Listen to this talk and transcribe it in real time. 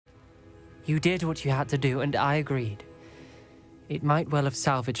You did what you had to do, and I agreed. It might well have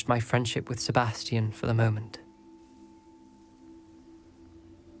salvaged my friendship with Sebastian for the moment.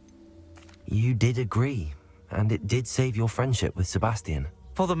 You did agree, and it did save your friendship with Sebastian.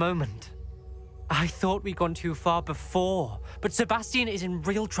 For the moment. I thought we'd gone too far before, but Sebastian is in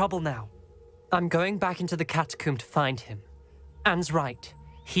real trouble now. I'm going back into the catacomb to find him. Anne's right.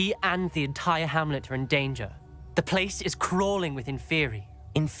 He and the entire hamlet are in danger. The place is crawling with Inferi.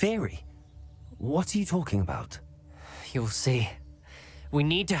 Inferi? What are you talking about? You'll see. We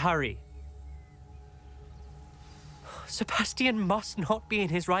need to hurry. Sebastian must not be in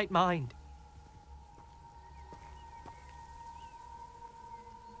his right mind.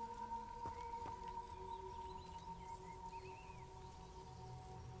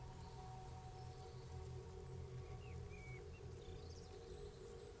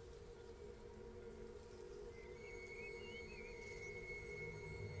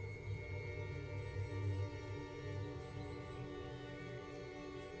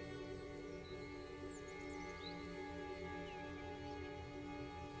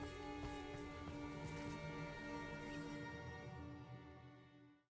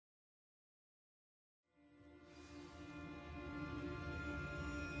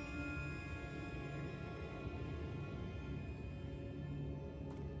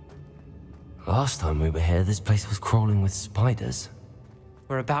 Last time we were here, this place was crawling with spiders.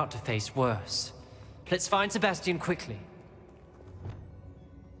 We're about to face worse. Let's find Sebastian quickly.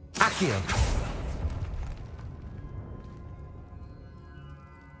 Accio!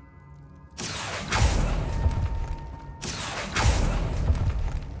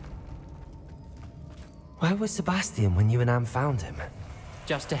 Where was Sebastian when you and Anne found him?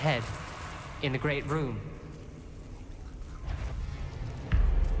 Just ahead, in the Great Room.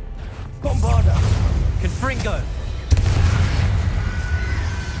 Bombarda! Confringo!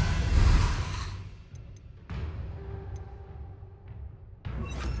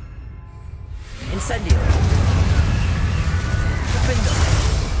 Incendio! Defender!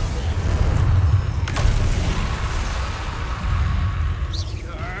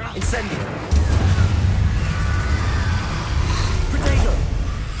 Incendio! Protego!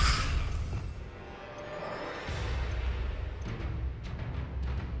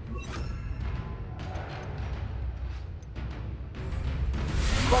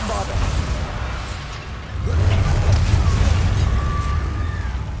 Bombarda!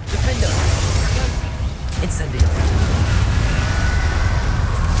 Defender! Incendio!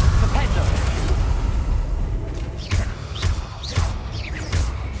 Propendo!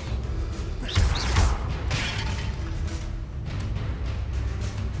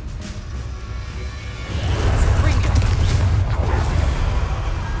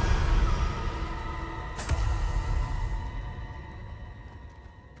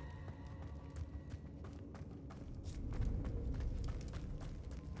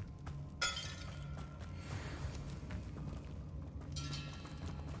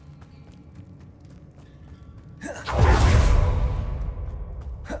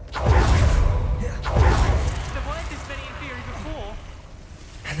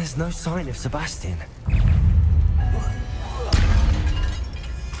 And there's no sign of Sebastian.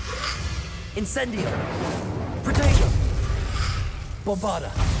 Incendio! Protego!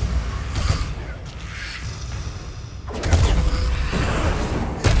 Bombarda!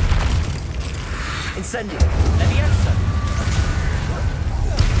 Incendio! Leviosa!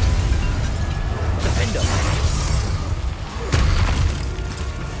 Defendo!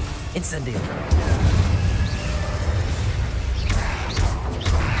 Incendio!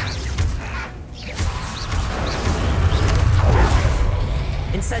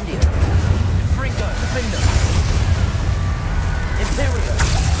 Incendio! Fringo! Defender! Imperio!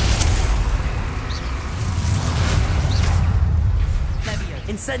 Leviosa!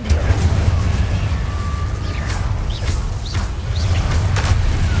 Incendio!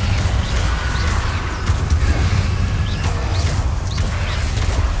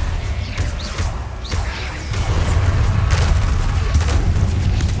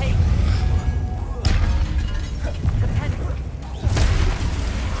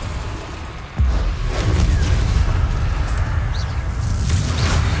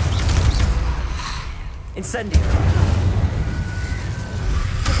 Incendio!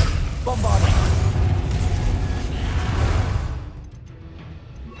 Bombarda!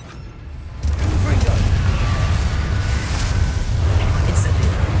 Fringo! Incendio!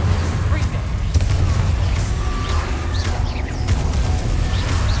 Fringo!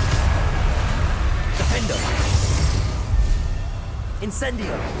 Defendo!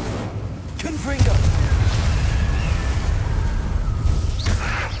 Incendio! Confringo!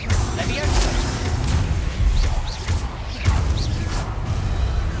 Leviosa!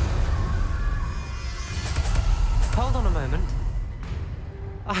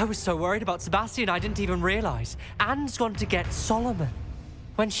 I was so worried about Sebastian I didn't even realize. Anne's gone to get Solomon.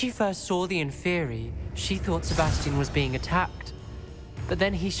 When she first saw the Inferi, she thought Sebastian was being attacked. But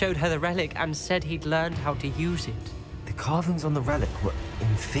then he showed her the relic and said he'd learned how to use it. The carvings on the relic were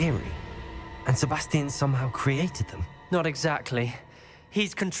Inferi, and Sebastian somehow created them. Not exactly.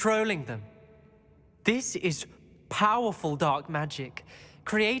 He's controlling them. This is powerful dark magic.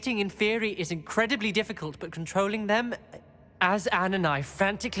 Creating Inferi is incredibly difficult, but controlling them... As Anne and I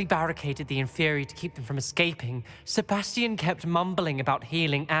frantically barricaded the Inferi to keep them from escaping, Sebastian kept mumbling about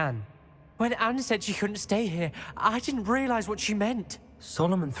healing Anne. When Anne said she couldn't stay here, I didn't realize what she meant.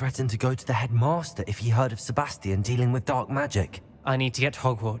 Solomon threatened to go to the headmaster if he heard of Sebastian dealing with dark magic. I need to get to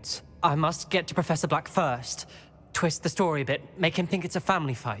Hogwarts. I must get to Professor Black first. Twist the story a bit, make him think it's a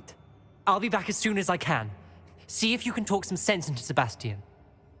family fight. I'll be back as soon as I can. See if you can talk some sense into Sebastian.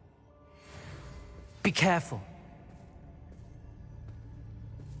 Be careful.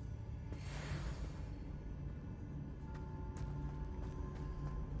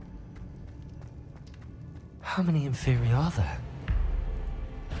 How many Inferi are there?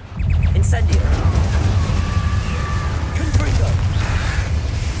 Incendio! Confringo!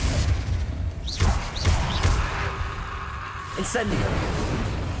 Incendio!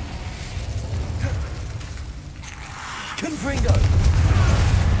 Confringo!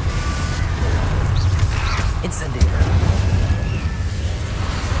 Incendio!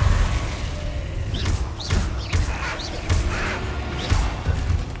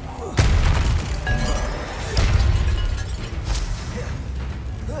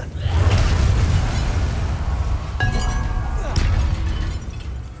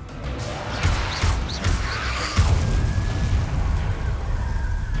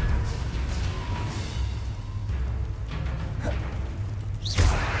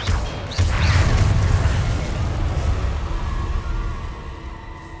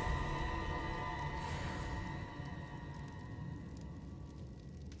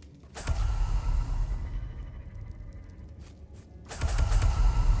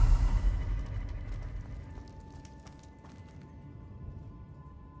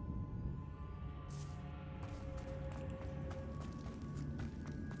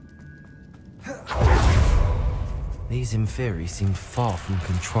 These Inferi seem far from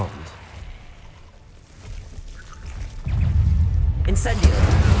controlled. Incendio!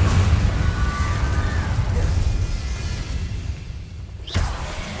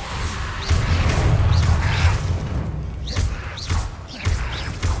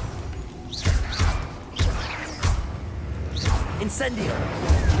 Incendio!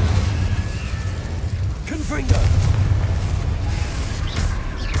 Confringo!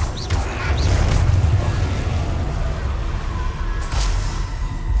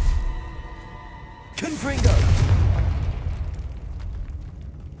 Confringo!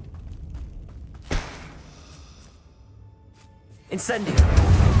 Incendio!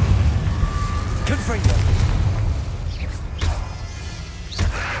 Confringo!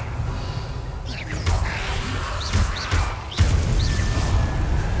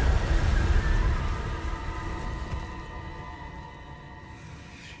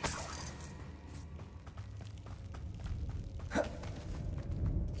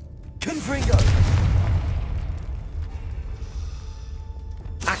 Confringo!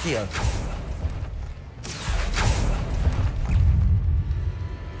 Accio!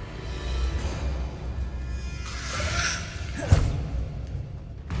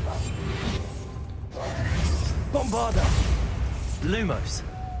 Bombarda! Lumos!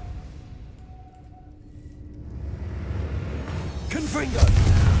 Confringo!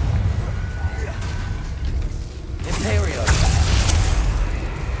 Imperio!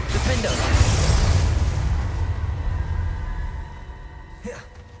 Defendo!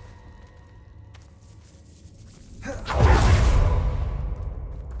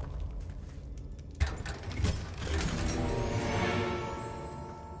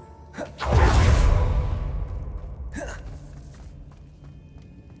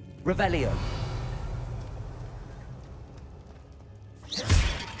 Revelio.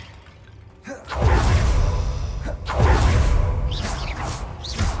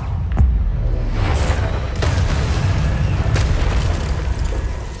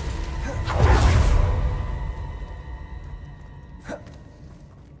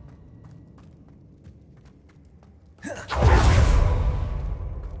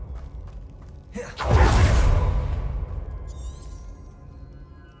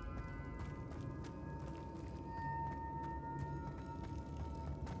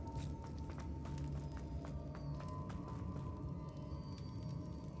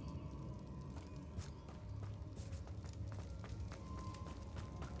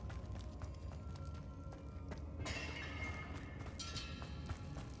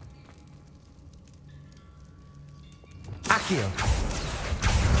 Accio.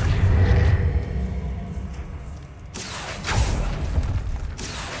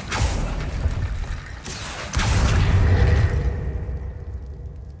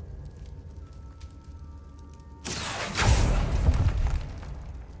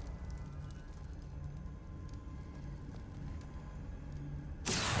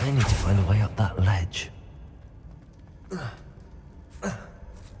 I need to find a way up that ledge.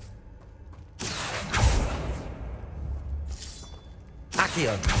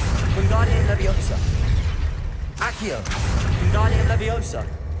 Accio. Wingardium Leviosa. Accio. Wingardium Leviosa.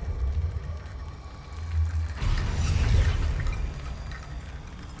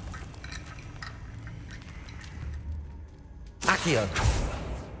 Accio.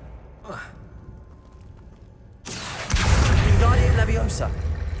 Wingardium Leviosa.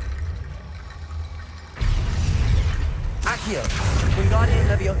 Accio. Wingardium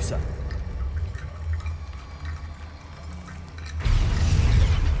Leviosa.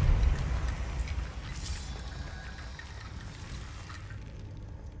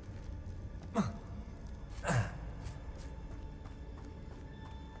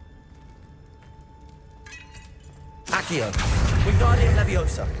 Accio. Wingardium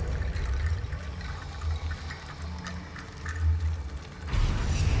Leviosa.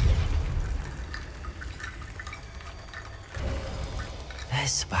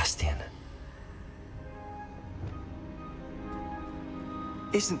 There's Sebastian.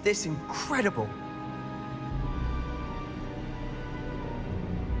 Isn't this incredible?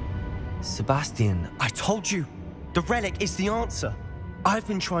 Sebastian, I told you, the relic is the answer. I've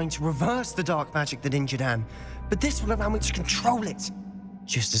been trying to reverse the dark magic that injured Anne, but this will allow me to control it.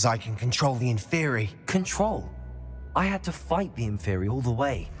 Just as I can control the Inferi. control. I had to fight the Inferi all the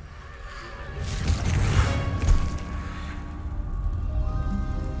way.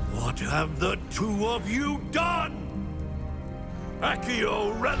 What have the two of you done?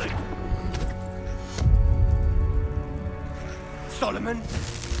 Accio relic! Solomon,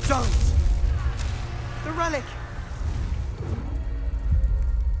 don't! The relic!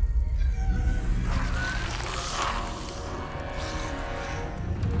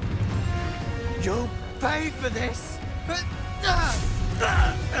 You'll pay for this!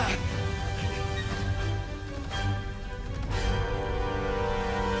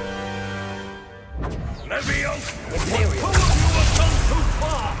 Leviosa! What two of you have gone too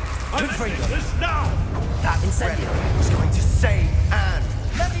far? I'm ending this now! That incendio was going to save Anne!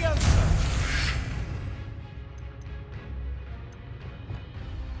 Leviosa!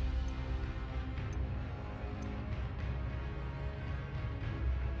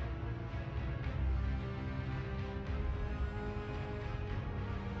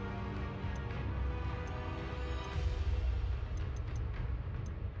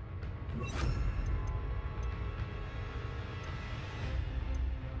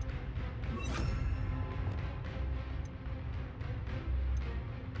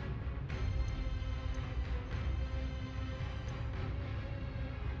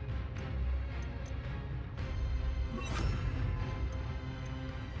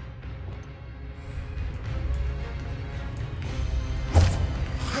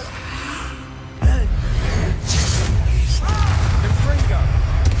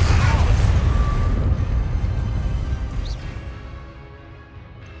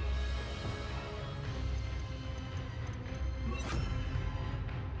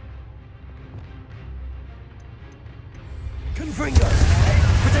 Confringo!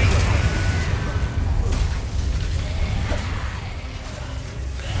 Potato!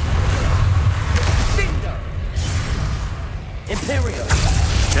 Findo! Imperio!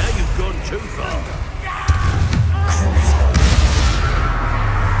 Now you've gone too far.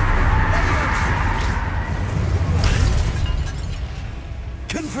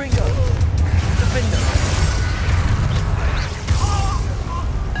 Confringo! Defender!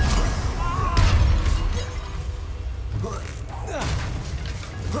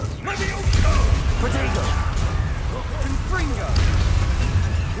 Potato! Confringo!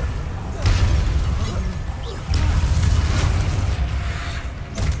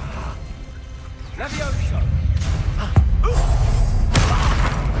 Leviosa!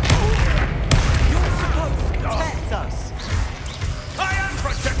 You're supposed to protect us! I am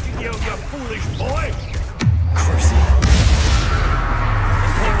protecting you, you foolish boy! Crucible.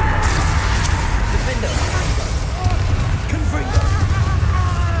 Defender! Confringo!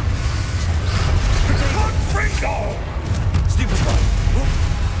 Confringo! Stupefy!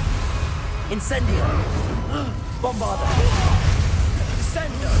 Incendio! Bombarda!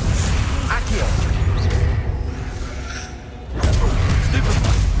 Descendo! Accio!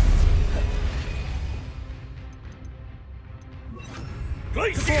 Stupefy!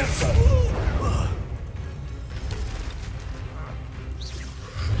 Face the answer!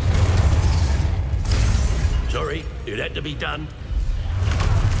 Sorry, it had to be done.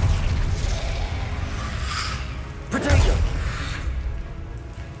 Potato!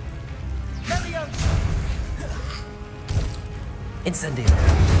 Incendio!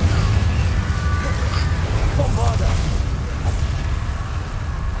 Bombarda!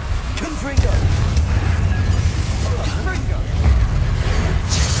 Confringo! Confringo!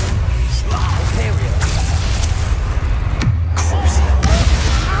 Imperio! Crucio!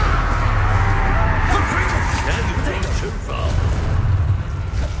 Confringo! Now you've gone too far.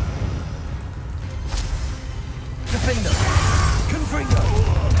 Defender! Confringo!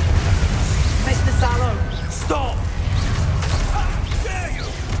 Mr. Salo! Stop! Dare you!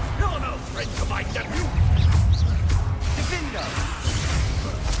 You're no friend to my nephew! Defender!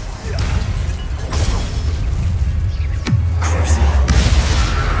 Crucio!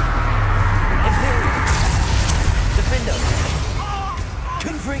 Imperio! Defender!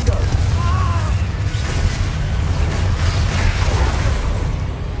 Confringo!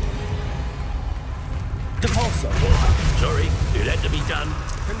 Depulso! Sorry, it had to be done.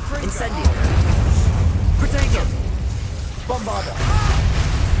 Incendio! Protego! Bombarda!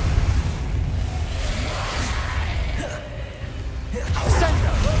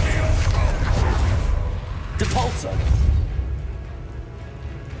 Sendo! Depulso!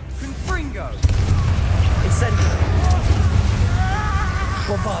 Confringo! Incendio!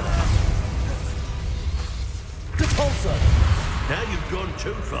 Bombarda! Depulso! Now you've gone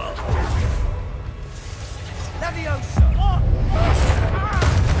too far. Leviosa!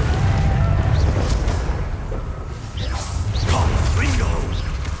 Bingo!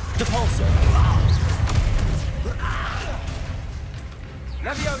 Depulso!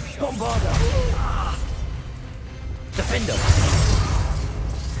 Leviosa! Bombarda! Defendo!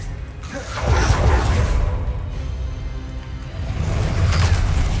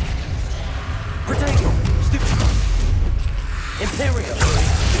 Protego! Stupido! Imperio! Sorry,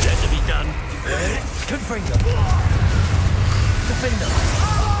 it had to be done. Confringo! Defendo!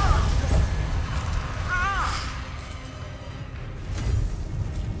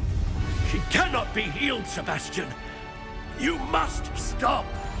 She cannot be healed, Sebastian. You must stop.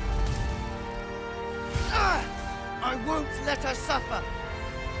 I won't let her suffer!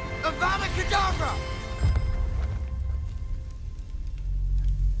 Avada Kedavra!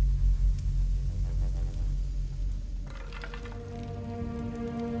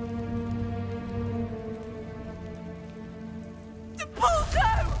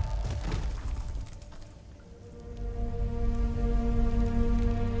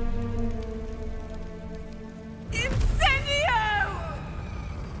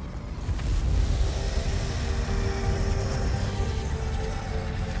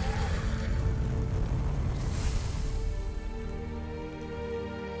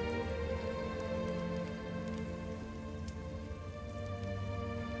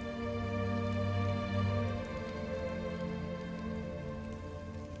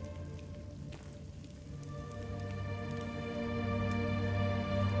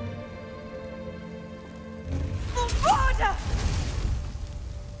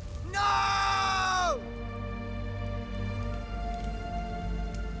 No!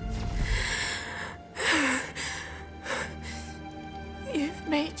 You've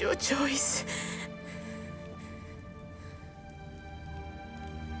made your choice.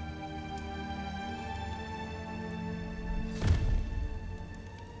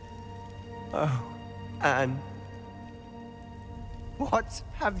 Oh, Anne. What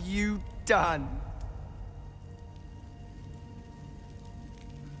have you done?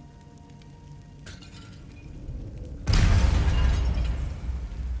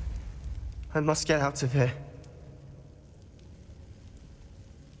 I must get out of here.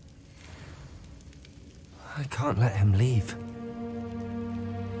 I can't let him leave.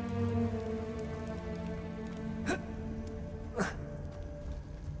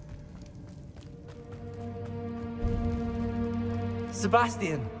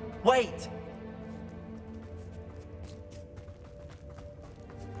 Sebastian, wait!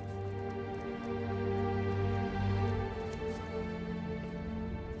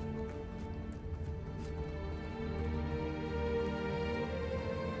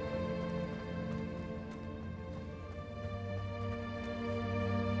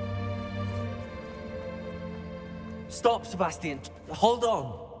 Stop, Sebastian. Hold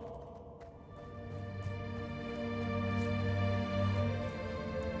on.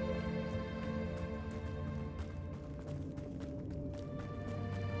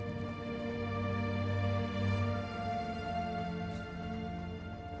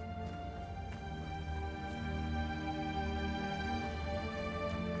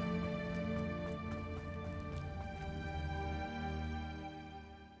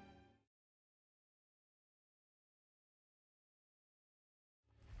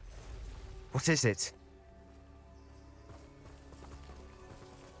 What is it?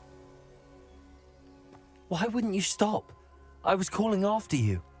 Why wouldn't you stop? I was calling after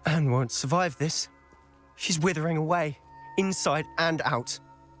you. Anne won't survive this. She's withering away, inside and out.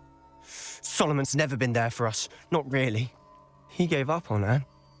 Solomon's never been there for us, not really. He gave up on Anne.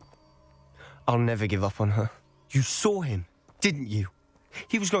 I'll never give up on her. You saw him, didn't you?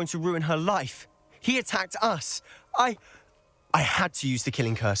 He was going to ruin her life. He attacked us. I had to use the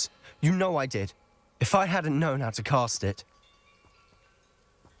killing curse. You know I did. If I hadn't known how to cast it...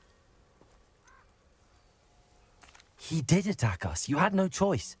 He did attack us. You had no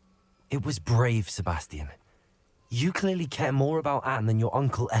choice. It was brave, Sebastian. You clearly care more about Anne than your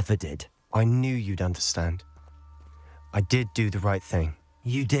uncle ever did. I knew you'd understand. I did do the right thing.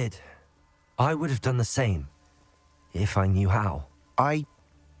 You did. I would have done the same, if I knew how. I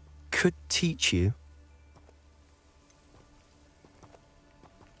could teach you.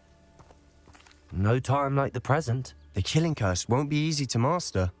 No time like the present. The killing curse won't be easy to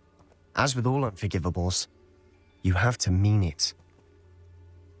master. As with all unforgivables, you have to mean it.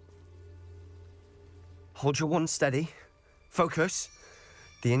 Hold your wand steady. Focus.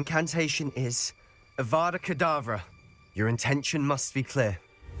 The incantation is Avada Kedavra. Your intention must be clear.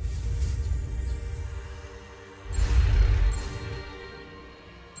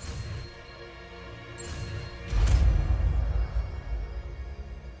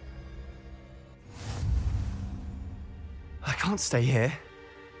 I can't stay here.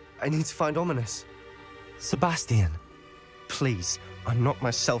 I need to find Ominous. Sebastian. Please, I'm not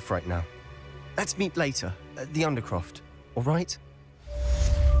myself right now. Let's meet later, at the Undercroft, all right?